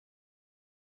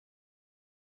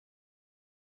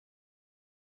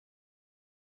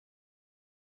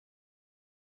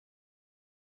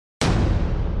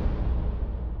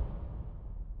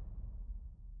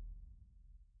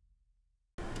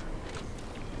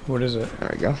What is it? There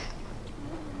we go.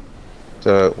 It's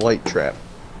a light trap.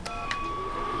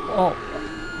 Oh.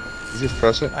 You just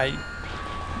press it.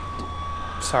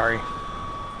 Sorry.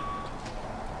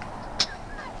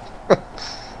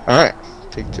 Alright,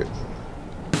 take 2.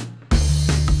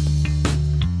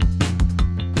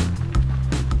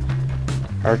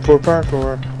 Hardcore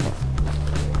parkour.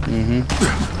 Mm-hmm.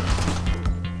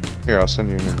 Here, I'll send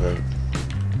you an invite.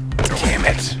 Damn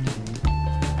it.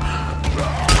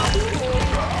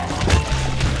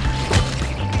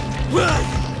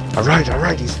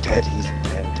 Alright, he's dead,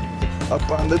 Up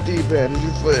on the D-pad,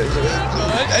 you flash.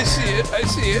 I see it.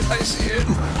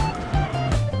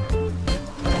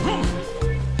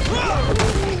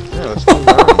 Yeah, let's move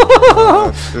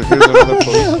on. Here's another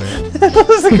policeman. That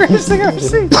was the greatest thing I've ever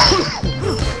seen.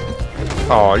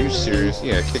 Oh, are you serious?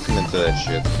 Yeah, kick him into that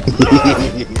shit.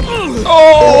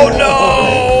 Oh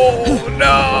no!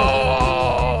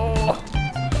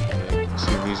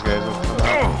 See if these guys will come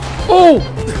out. Oh!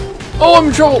 Oh, I'm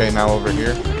in trouble! Okay, now over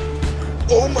here.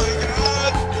 Oh my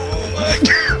god!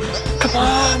 Come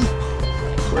on!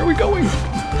 Where are we going?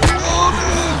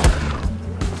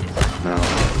 No.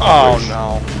 Oh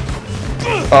no.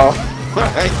 Oh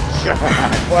my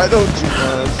god! Why don't you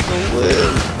want us to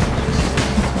live?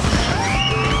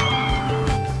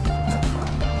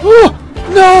 Oh!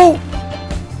 No!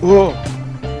 Whoa!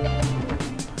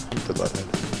 Good luck.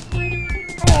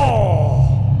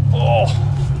 Oh!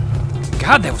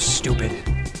 God, that was stupid.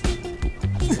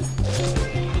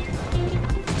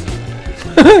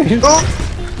 Oh!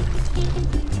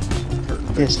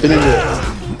 Yeah, spin into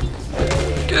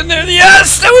it. Get in there!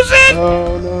 Yes! That was it!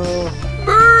 Oh no.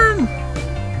 Burn!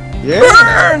 Yeah!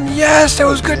 Burn! Yes, that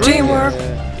was good teamwork.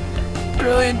 Yeah.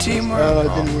 Brilliant teamwork. Oh, it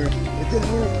didn't work. It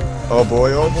didn't work. Oh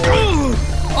boy, oh boy.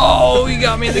 Oh, he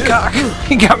got me in the cock.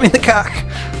 He got me in the cock.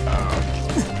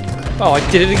 Oh, I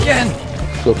did it again.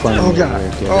 Go find Oh him god.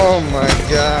 later, get it. Oh my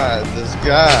god, this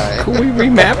guy. Can we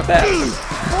remap that?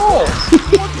 Oh,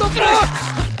 what the fuck?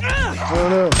 Oh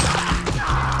no.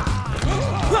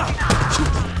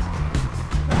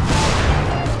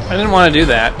 I didn't want to do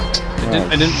that.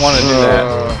 I didn't want to do that.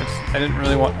 I didn't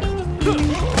really want.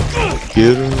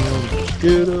 Get him,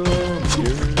 get him,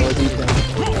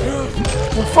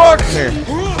 Well, fuck! Come here.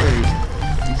 Here,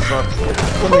 you fuck.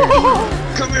 Come here.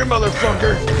 Come here,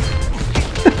 motherfucker.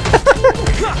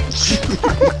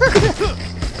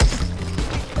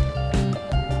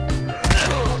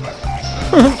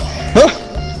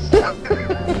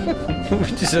 We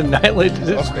just annihilated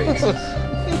his face.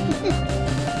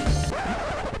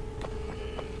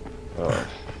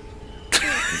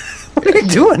 What are you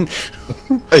doing?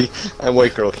 That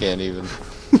white girl can't even.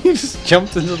 You just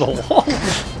jumped into the wall.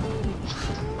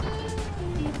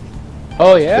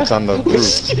 Oh yeah? It's on the roof.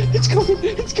 It's coming.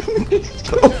 It's coming. It's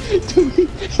coming. It's coming.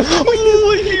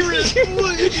 Oh, I hear it.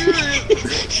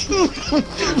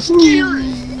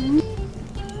 Scary.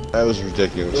 That was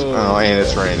ridiculous. Oh, and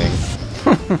it's raining.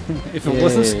 If it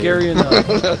wasn't scary enough.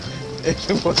 If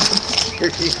it wasn't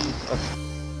scary enough.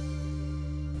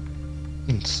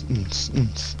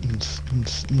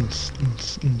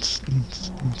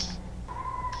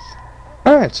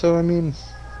 Alright, so I mean,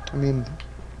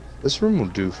 this room will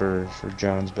do for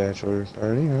John's bachelor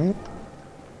party, right?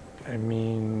 I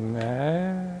mean,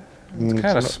 mean, it's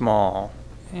kind of it's small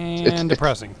and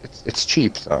depressing. It's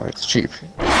cheap, though. It's cheap.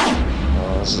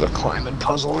 This is a climbing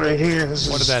puzzle right here.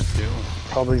 What did that do?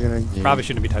 Probably gonna Probably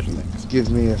shouldn't be touching things. give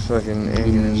me a fucking We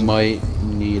aneurysm. might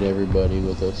need everybody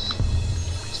with us.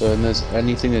 So in this,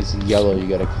 anything that's yellow, you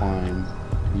gotta climb.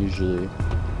 Usually.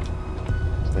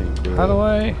 How do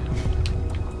I?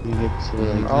 You get to,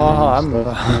 like, Oh, I'm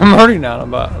stuff. I'm already down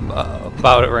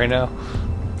about it right now.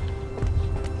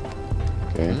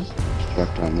 Okay, just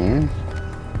drop down there.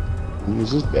 And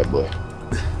use this bad boy.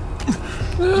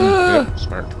 Yep,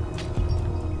 smart.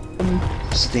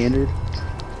 Standard.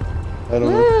 I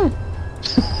don't know.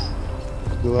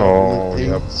 Go out Oh, and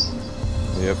yep. things.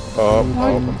 Yep. Up,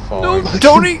 I'm No, falling.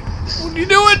 Tony! What are you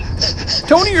doing?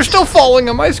 Tony, you're still falling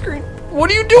on my screen. What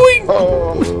are you doing?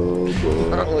 Oh, Oh I boy.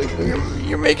 don't like this.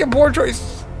 You're making poor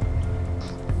choices.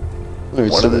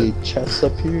 There's What so are many chests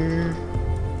up here.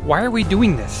 Why are we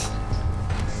doing this?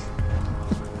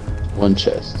 One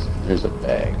chest. There's a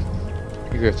bag.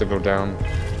 You have to go down.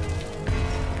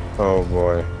 Oh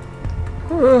boy.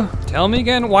 Tell me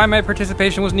again why my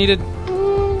participation was needed.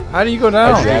 How do you go I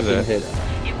down? dropped that. and hit.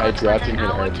 I dropped and hit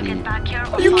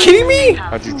RB. Are you kidding me?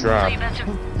 How'd you drop?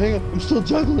 Hang on, I'm still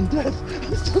juggling death.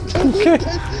 I'm still juggling Okay.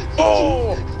 death.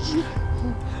 Oh!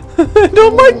 I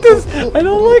don't like this. I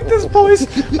don't like this, boys.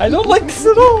 I don't like this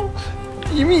at all.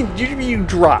 You mean you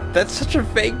dropped? That's such a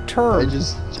vague term.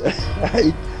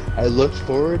 I looked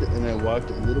forward and I walked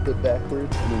a little bit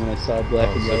backwards, and then when I saw black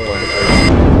and yellow,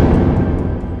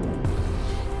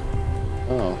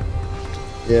 oh,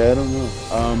 yeah, I don't know.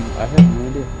 I have no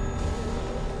idea.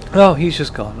 Oh, he's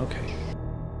just gone. Okay.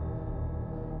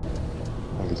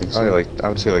 I don't think so. I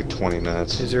would say like 20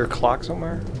 minutes. Is there a clock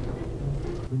somewhere?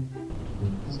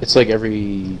 It's like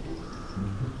every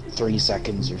 3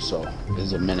 seconds or so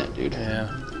is a minute, dude. Yeah.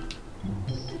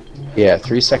 Yeah,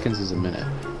 3 seconds is a minute.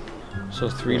 So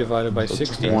 3 divided by So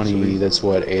 60. 20, that's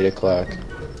what, 8 o'clock?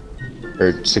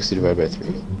 Or 60 divided by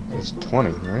 3. It's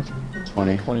 20, right?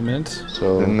 20. 20 minutes?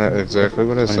 So, Isn't that exactly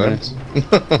what I 20 said?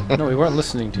 minutes? No, we weren't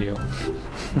listening to you.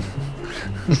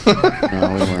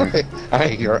 No, we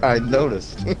weren't. I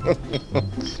noticed.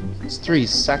 It's 3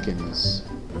 seconds.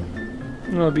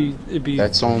 No, it'd be.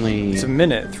 That's only It's a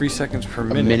minute. 3 seconds per a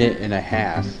minute. minute and a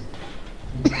half.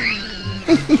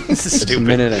 This is It's a stupid.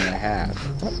 minute and a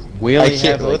half. We only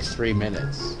can't have like look. 3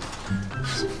 minutes.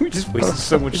 We just wasted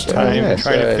so much time yeah,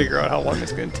 trying to right. figure out how long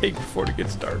it's going to take before it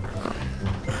gets dark.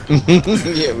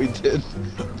 Yeah, we did.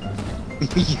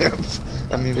 Yes.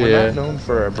 I mean, we're Yeah. not known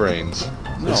for our brains.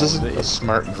 No, This isn't they- a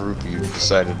smart group you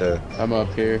decided to I'm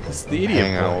up here. It's the idiot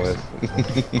hang out boys.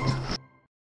 with.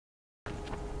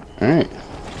 Alright.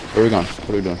 Where are we going? What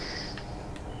are we doing?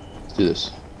 Let's do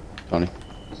this. Tony.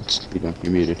 What are you doing?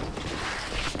 You're muted.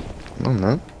 Oh,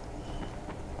 no.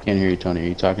 Can't hear you, Tony. Are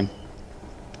you talking?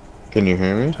 Can you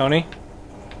hear me? Tony?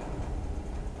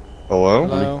 Hello?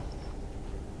 Hello?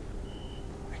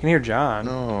 I can hear John.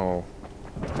 No.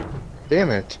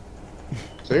 Damn it.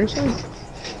 Seriously?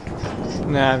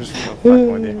 Nah, I'm just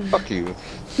fucking with you. Fuck you.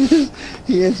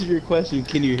 He answered your question.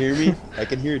 Can you hear me? I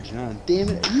can hear John. Damn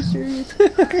it. Are you serious?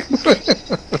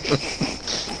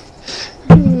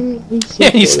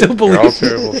 Yeah, you still You're all believe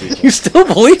terrible me. people. You still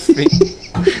believe me.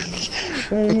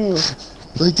 I know.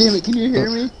 Like, damn it. Can you hear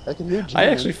me? I can hear John. I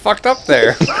actually fucked up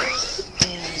there.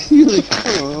 You're like,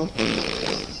 oh.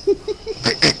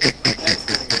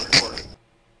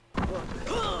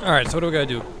 Alright, so what do we gotta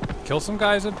do? Kill some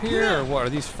guys up here, or what? Are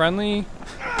these friendly?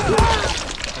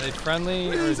 Are they friendly,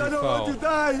 or is he foe?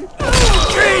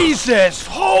 Jesus!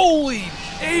 Holy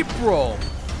April!